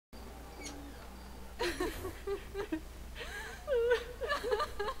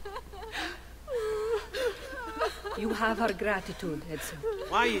You have our gratitude, Ezio.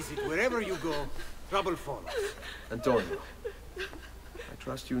 Why is it wherever you go, trouble follows? Antonio, I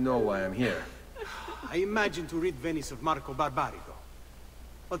trust you know why I'm here. I imagine to rid Venice of Marco Barbarigo.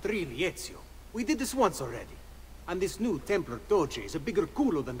 But really, Ezio, we did this once already. And this new Templar Doge is a bigger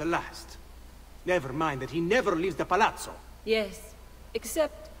culo than the last. Never mind that he never leaves the palazzo. Yes,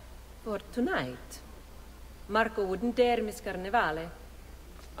 except for tonight. Marco wouldn't dare miss Carnevale.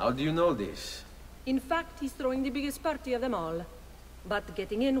 How do you know this? In fact, he's throwing the biggest party of them all. But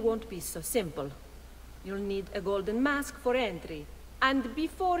getting in won't be so simple. You'll need a golden mask for entry. And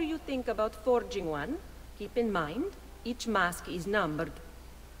before you think about forging one, keep in mind, each mask is numbered.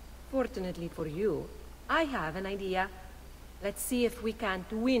 Fortunately for you, I have an idea. Let's see if we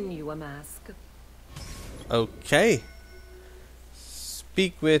can't win you a mask. Okay.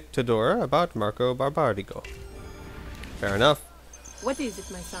 Speak with Teodora about Marco Barbarigo. Fair enough. What is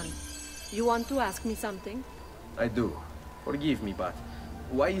it, my son? You want to ask me something? I do. Forgive me, but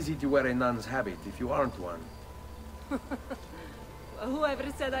why is it you wear a nun's habit if you aren't one? Whoever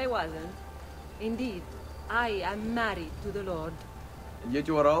said I wasn't? Indeed, I am married to the Lord. And yet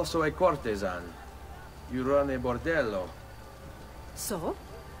you are also a courtesan. You run a bordello. So,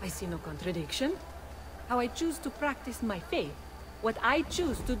 I see no contradiction. How I choose to practice my faith, what I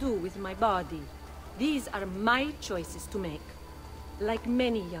choose to do with my body, these are my choices to make. Like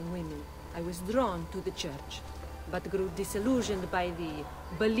many young women, I was drawn to the church, but grew disillusioned by the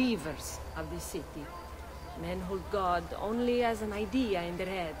believers of the city. Men hold God only as an idea in their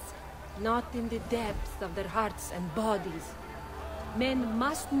heads, not in the depths of their hearts and bodies. Men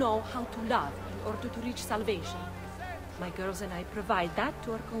must know how to love in order to reach salvation. My girls and I provide that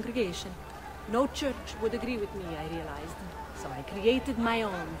to our congregation. No church would agree with me, I realized, so I created my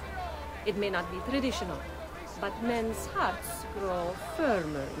own. It may not be traditional, but men's hearts grow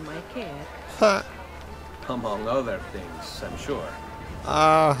firmer in my care. Ha! Among other things, I'm sure.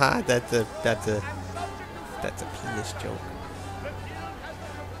 Oh, ha! That's a penis joke.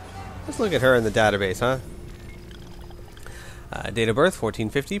 Let's look at her in the database, huh? Date of birth,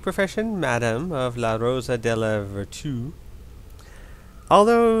 1450. Profession, Madame of La Rosa della Virtù.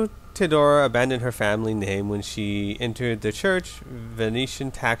 Although Teodora abandoned her family name when she entered the church,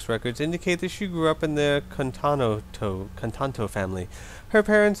 Venetian tax records indicate that she grew up in the Contanto family. Her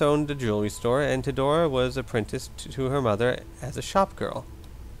parents owned a jewelry store, and Teodora was apprenticed to her mother as a shop girl.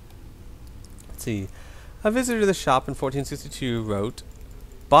 Let's see. A visitor to the shop in 1462 wrote,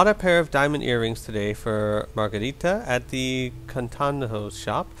 "Bought a pair of diamond earrings today for Margherita at the Contanto's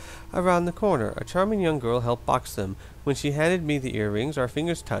shop around the corner. A charming young girl helped box them. When she handed me the earrings, our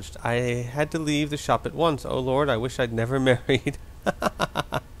fingers touched. I had to leave the shop at once. Oh Lord, I wish I'd never married."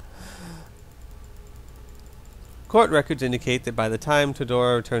 Court records indicate that by the time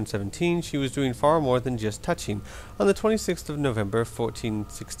Teodora turned 17, she was doing far more than just touching. On the 26th of November,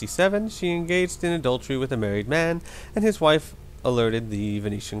 1467, she engaged in adultery with a married man, and his wife alerted the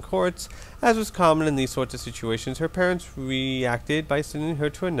Venetian courts. As was common in these sorts of situations, her parents reacted by sending her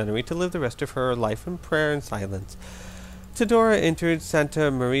to a nunnery to live the rest of her life in prayer and silence. Teodora entered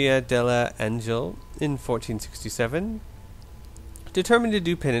Santa Maria della Angel in 1467, determined to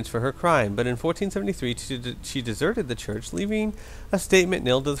do penance for her crime, but in 1473 she deserted the church, leaving a statement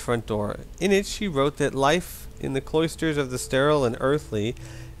nailed to the front door. In it she wrote that life in the cloisters of the sterile and earthly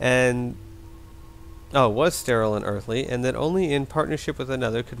was sterile and earthly, and that only in partnership with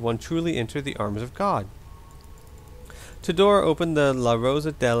another could one truly enter the arms of God. Teodora opened the La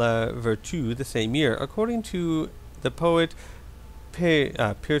Rosa della Virtù the same year. According to the poet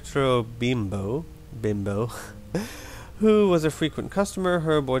Pietro Bimbo, who was a frequent customer,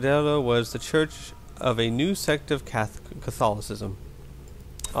 her bordello was the church of a new sect of Catholicism.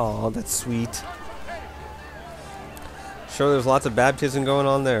 Oh, that's sweet. Sure, there's lots of baptism going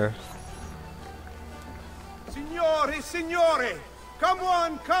on there. Signore, come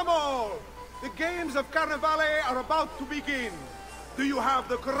on, come on! The games of Carnevale are about to begin. Do you have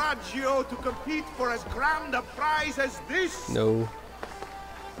the coraggio to compete for as grand a prize as this? No.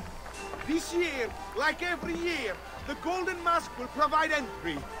 This year, like every year, the Golden Mask will provide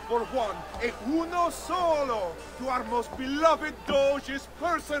entry for one, e uno solo, to our most beloved Doge's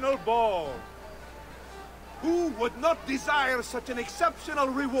personal ball. Who would not desire such an exceptional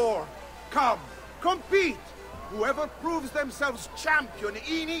reward? Come, compete! Whoever proves themselves champion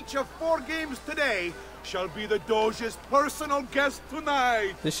in each of 4 games today shall be the Doge's personal guest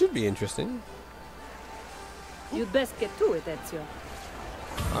tonight. This should be interesting. You'd best get to it, Ezio.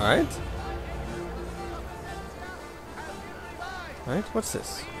 Alright. Alright, what's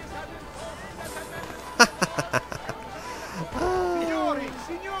this?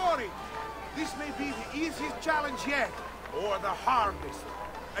 Signori, This may be the easiest challenge yet, or the hardest.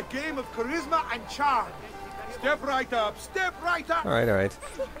 A game of charisma and charm. Step right up, step right up! Alright, alright.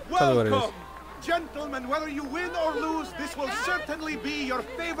 Tell me what it is. Welcome! Gentlemen, whether you win or lose, this will certainly be your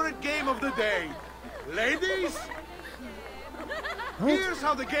favorite game of the day. Ladies, here's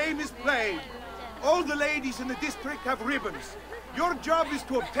how the game is played. All the ladies in the district have ribbons. Your job is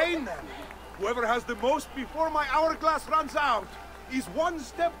to obtain them. Whoever has the most before my hourglass runs out is one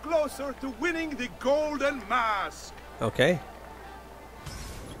step closer to winning the golden mask. Okay.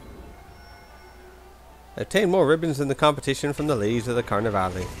 Obtain more ribbons in the competition from the ladies of the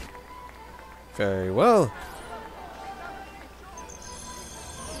Carnivale. Very well.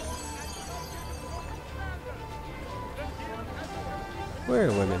 Where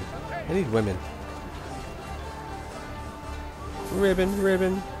are women? I need women. Ribbon,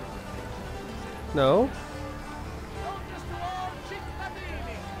 ribbon. No?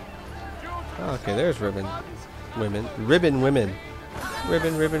 Okay, there's ribbon. Women. Ribbon, women.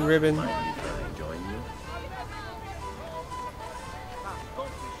 Ribbon, ribbon, ribbon.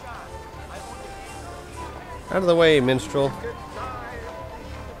 Out of the way, minstrel.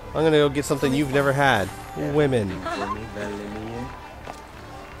 I'm gonna go get something you've never had. Women.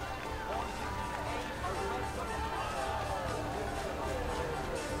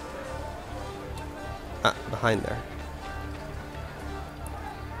 Ah, behind there.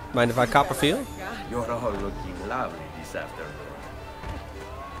 Mind if I cop a feel? You're all looking lovely this afternoon.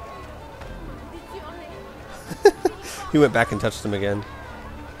 He went back and touched him again.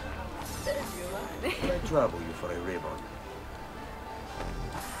 I trouble you for a ribbon.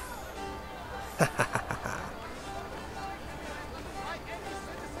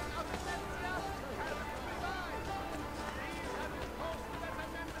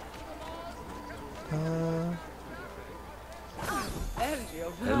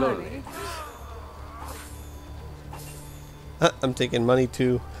 Hello, ladies. I'm taking money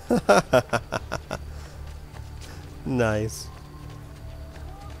too. Nice.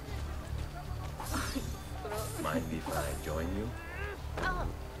 Mind if I join you?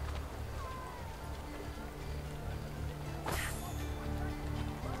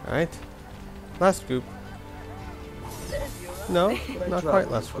 Alright. Last scoop. No, not quite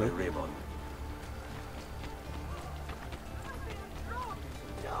last for a scoop. ribbon.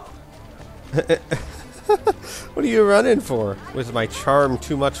 What are you running for? Was my charm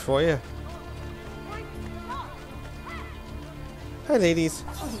too much for you? Hi, ladies.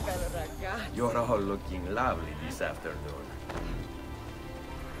 You're all looking lovely this afternoon.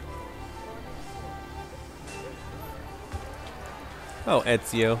 Oh,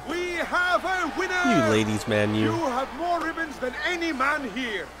 Ezio. We have a winner! You ladies, man, You you. have more ribbons than any man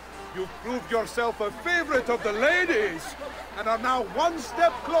here. You've proved yourself a favorite of the ladies, and are now one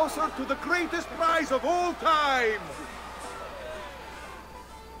step closer to the greatest prize of all time.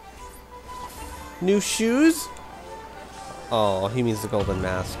 New shoes? Oh, he means the golden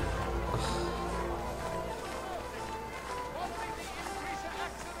mask.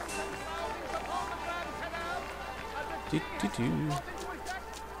 Do, do, do.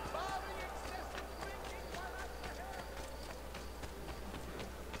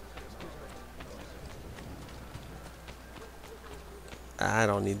 I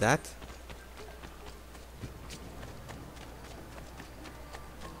don't need that.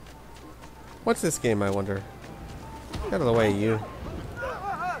 What's this game, I wonder? Get out of the way, you.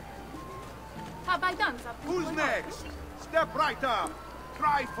 Who's next? Step right up.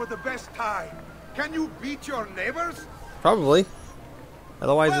 Try for the best time. Can you beat your neighbors? Probably.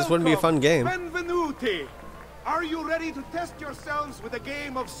 Otherwise, this wouldn't be a fun game. Benvenuti. Are you ready to test yourselves with a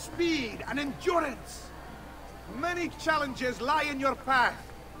game of speed and endurance? Many challenges lie in your path.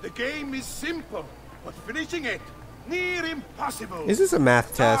 The game is simple, but finishing it, near impossible. Is this a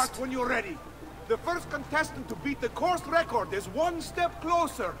math Start test? when you're ready. The first contestant to beat the course record is one step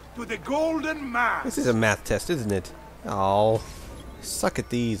closer to the golden mask. This is a math test, isn't it? Oh, suck at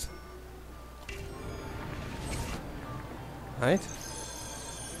these. Right?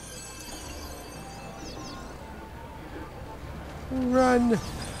 Run!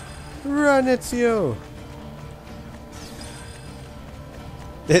 Run, Ezio!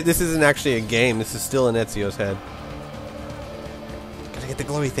 This isn't actually a game, this is still in Ezio's head. Gotta get the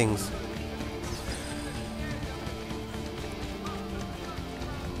glowy things.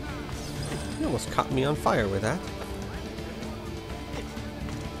 You almost caught me on fire with that.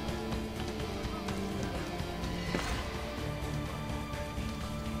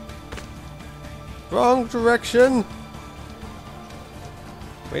 Wrong direction!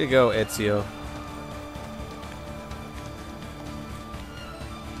 Way to go, Ezio.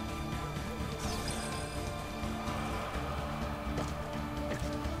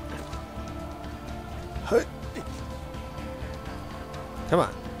 Come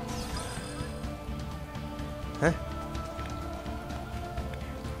on. Huh?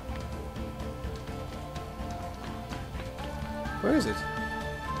 Where is it?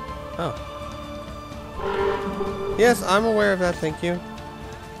 Oh. Yes, I'm aware of that, thank you.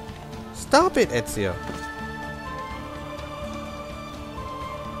 Stop it, Ezio.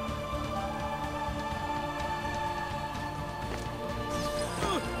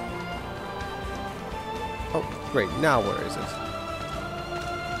 Oh, great. Now where is it?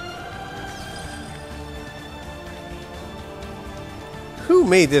 Who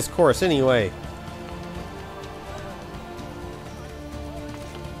made this course anyway?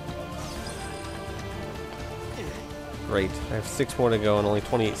 Great. I have 6 more to go and only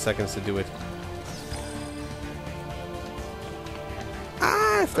 28 seconds to do it.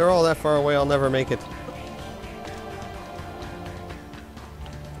 Ah, if they're all that far away, I'll never make it.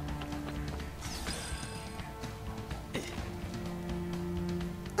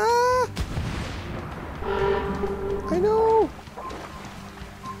 Ah! I know!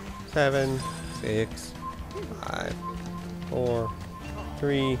 7, 6, 5, 4,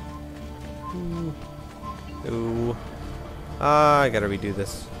 3, 2. I gotta redo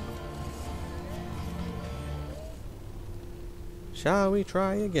this. Shall we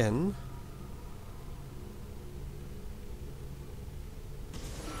try again?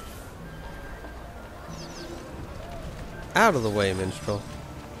 Out of the way, minstrel.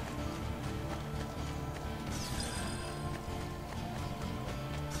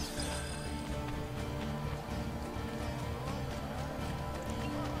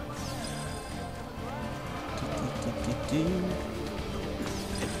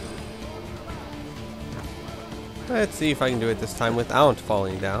 Let's see if I can do it this time without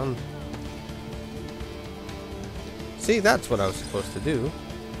falling down. See, that's what I was supposed to do.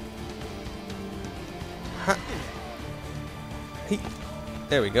 Ha. Hey.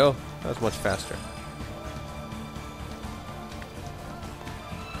 There we go. That was much faster.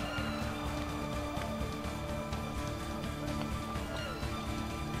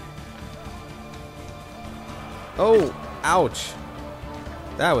 Oh, ouch.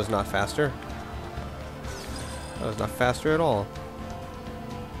 That was not faster. That was not faster at all.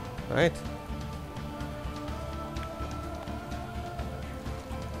 Right?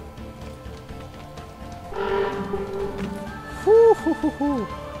 Whoo, hoo, hoo, hoo.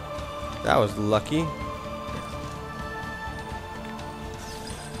 That was lucky.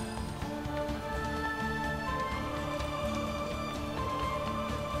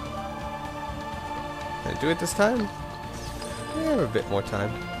 Can I do it this time? Yeah, I have a bit more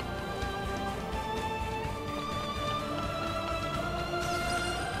time.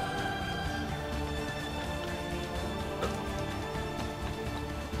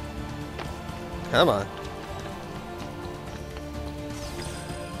 Come on.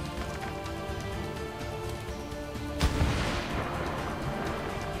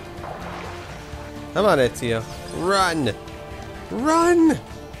 Come on, Ezio. Run! Run!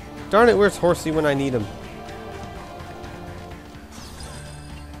 Darn it, where's Horsey when I need him?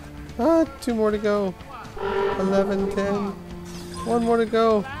 Ah, 2 more to go. 11, 10. 1 more to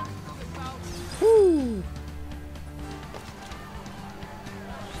go. Woo!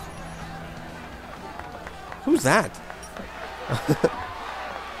 Who's that?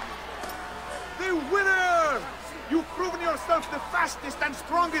 The winner! You've proven yourself the fastest and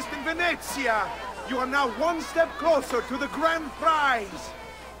strongest in Venezia. You are now 1 step closer to the grand prize.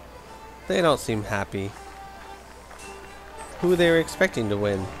 They don't seem happy. Who they were expecting to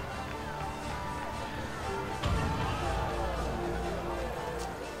win?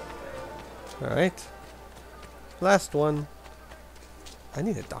 Alright. Last one. I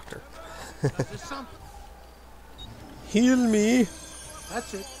need a doctor. Heal me.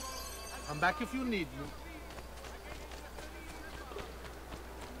 That's it. I'm back if you need me.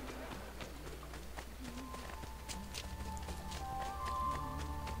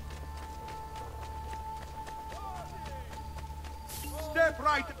 Step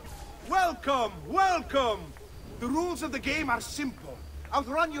right. Welcome, welcome. The rules of the game are simple.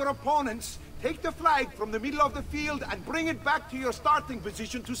 Outrun your opponents, take the flag from the middle of the field and bring it back to your starting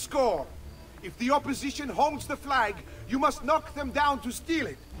position to score. If the opposition holds the flag, you must knock them down to steal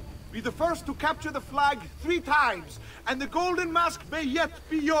it. Be the first to capture the flag 3 times, and the golden mask may yet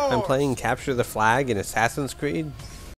be yours. I'm playing Capture the Flag in Assassin's Creed.